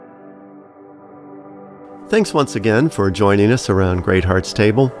Thanks once again for joining us around Great Hearts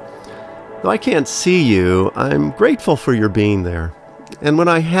Table. Though I can't see you, I'm grateful for your being there. And when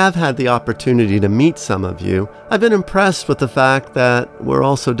I have had the opportunity to meet some of you, I've been impressed with the fact that we're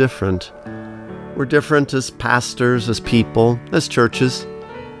all so different. We're different as pastors, as people, as churches,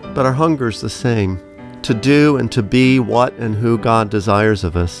 but our hunger's the same, to do and to be what and who God desires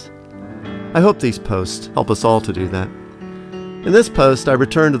of us. I hope these posts help us all to do that. In this post, I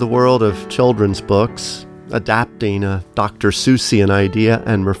return to the world of children's books, adapting a Dr. Seussian idea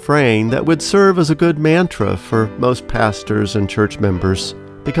and refrain that would serve as a good mantra for most pastors and church members,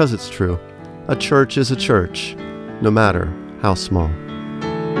 because it's true. A church is a church, no matter how small.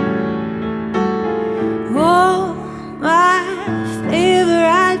 Oh, my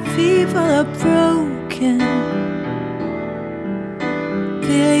favorite people are broken.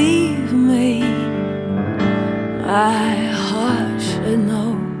 Believe me, my heart should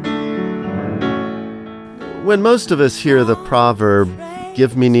know. When most of us hear the proverb,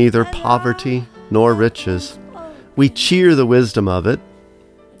 "Give me neither poverty nor riches," we cheer the wisdom of it,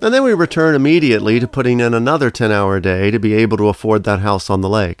 and then we return immediately to putting in another 10-hour day to be able to afford that house on the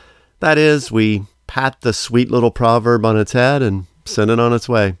lake. That is, we pat the sweet little proverb on its head and send it on its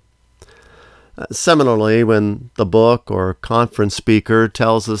way. Similarly, when the book or conference speaker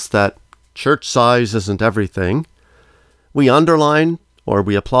tells us that church size isn't everything, we underline or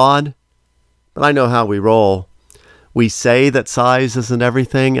we applaud, but I know how we roll. We say that size isn't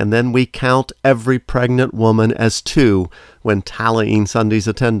everything, and then we count every pregnant woman as 2 when tallying Sunday's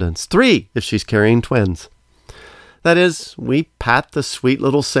attendance, 3 if she's carrying twins. That is, we pat the sweet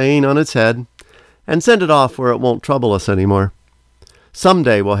little saying on its head and send it off where it won't trouble us anymore.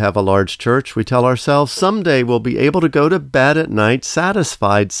 Someday we'll have a large church, we tell ourselves. Someday we'll be able to go to bed at night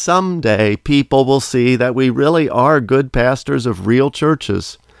satisfied. Someday people will see that we really are good pastors of real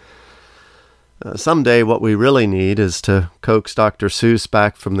churches. Someday what we really need is to coax Dr. Seuss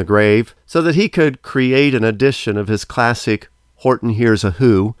back from the grave so that he could create an edition of his classic Horton Hears a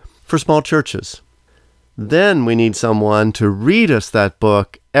Who for small churches. Then we need someone to read us that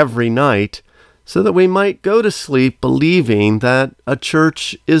book every night so that we might go to sleep believing that a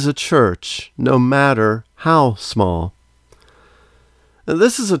church is a church, no matter how small. And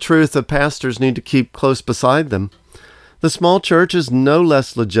this is a truth that pastors need to keep close beside them. The small church is no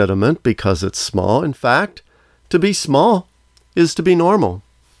less legitimate because it's small. In fact, to be small is to be normal.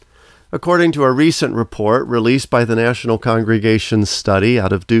 According to a recent report released by the National Congregations Study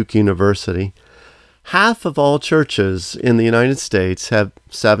out of Duke University, half of all churches in the United States have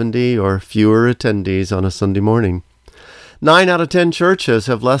 70 or fewer attendees on a Sunday morning. 9 out of 10 churches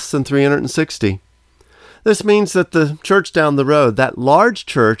have less than 360. This means that the church down the road, that large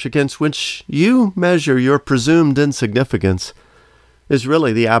church against which you measure your presumed insignificance, is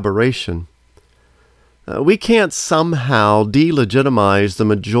really the aberration. We can't somehow delegitimize the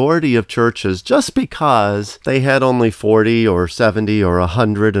majority of churches just because they had only 40 or 70 or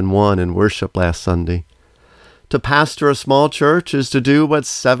 101 in worship last Sunday. To pastor a small church is to do what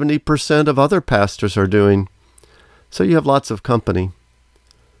 70% of other pastors are doing. So you have lots of company.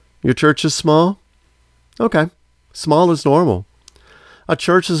 Your church is small? Okay, small is normal. A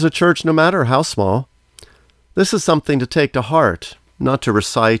church is a church no matter how small. This is something to take to heart, not to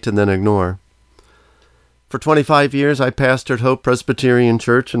recite and then ignore. For 25 years, I pastored Hope Presbyterian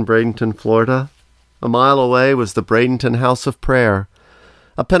Church in Bradenton, Florida. A mile away was the Bradenton House of Prayer,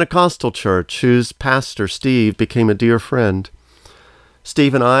 a Pentecostal church whose pastor, Steve, became a dear friend.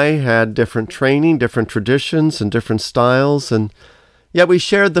 Steve and I had different training, different traditions, and different styles, and yet we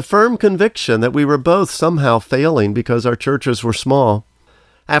shared the firm conviction that we were both somehow failing because our churches were small.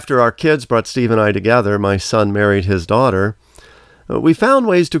 After our kids brought Steve and I together, my son married his daughter, we found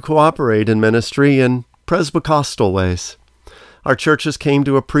ways to cooperate in ministry in Presbycostal ways. Our churches came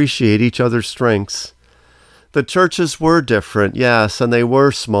to appreciate each other's strengths. The churches were different, yes, and they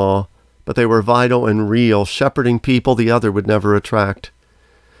were small, but they were vital and real, shepherding people the other would never attract.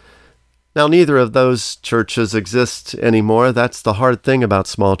 Now, neither of those churches exist anymore. That's the hard thing about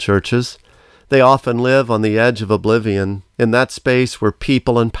small churches. They often live on the edge of oblivion, in that space where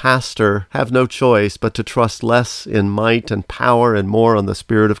people and pastor have no choice but to trust less in might and power and more on the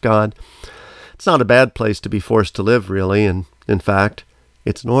Spirit of God. It's not a bad place to be forced to live, really, and in fact,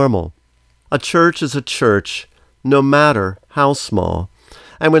 it's normal. A church is a church, no matter how small.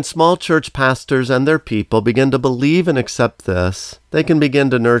 And when small church pastors and their people begin to believe and accept this, they can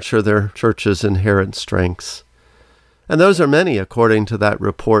begin to nurture their church's inherent strengths. And those are many, according to that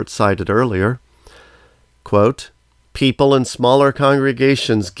report cited earlier. Quote, People in smaller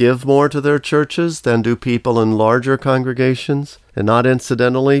congregations give more to their churches than do people in larger congregations. And not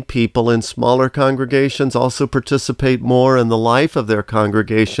incidentally, people in smaller congregations also participate more in the life of their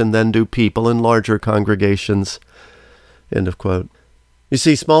congregation than do people in larger congregations. End of quote. You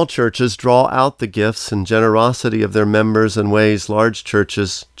see, small churches draw out the gifts and generosity of their members in ways large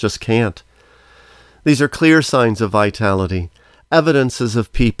churches just can't. These are clear signs of vitality, evidences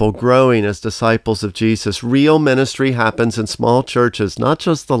of people growing as disciples of Jesus. Real ministry happens in small churches, not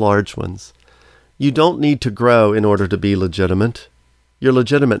just the large ones. You don't need to grow in order to be legitimate. You're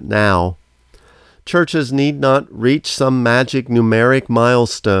legitimate now. Churches need not reach some magic numeric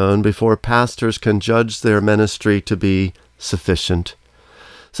milestone before pastors can judge their ministry to be sufficient.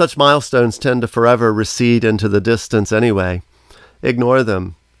 Such milestones tend to forever recede into the distance anyway. Ignore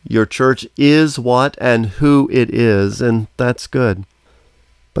them. Your church is what and who it is, and that's good.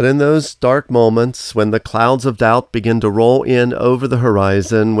 But in those dark moments, when the clouds of doubt begin to roll in over the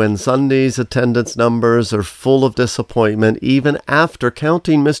horizon, when Sunday's attendance numbers are full of disappointment, even after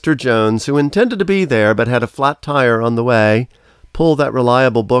counting Mr. Jones, who intended to be there but had a flat tire on the way, pull that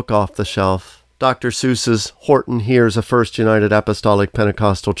reliable book off the shelf. Dr. Seuss's Horton Hears a First United Apostolic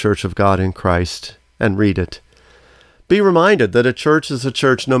Pentecostal Church of God in Christ, and read it. Be reminded that a church is a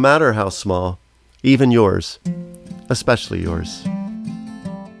church no matter how small, even yours, especially yours.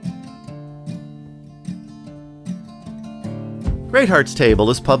 Great Hearts Table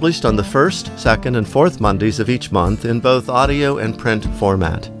is published on the first, second, and fourth Mondays of each month in both audio and print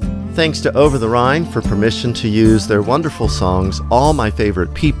format. Thanks to Over the Rhine for permission to use their wonderful songs, All My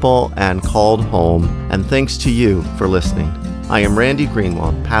Favorite People and Called Home, and thanks to you for listening. I am Randy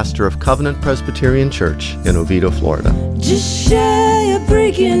Greenwald, pastor of Covenant Presbyterian Church in Oviedo, Florida. Just shy of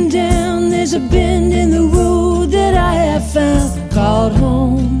breaking down, there's a bend in the road that I have found called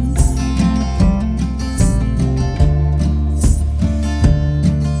home.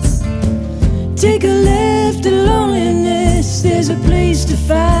 Take a left to loneliness, there's a place to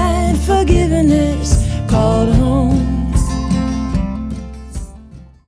find forgiveness called home.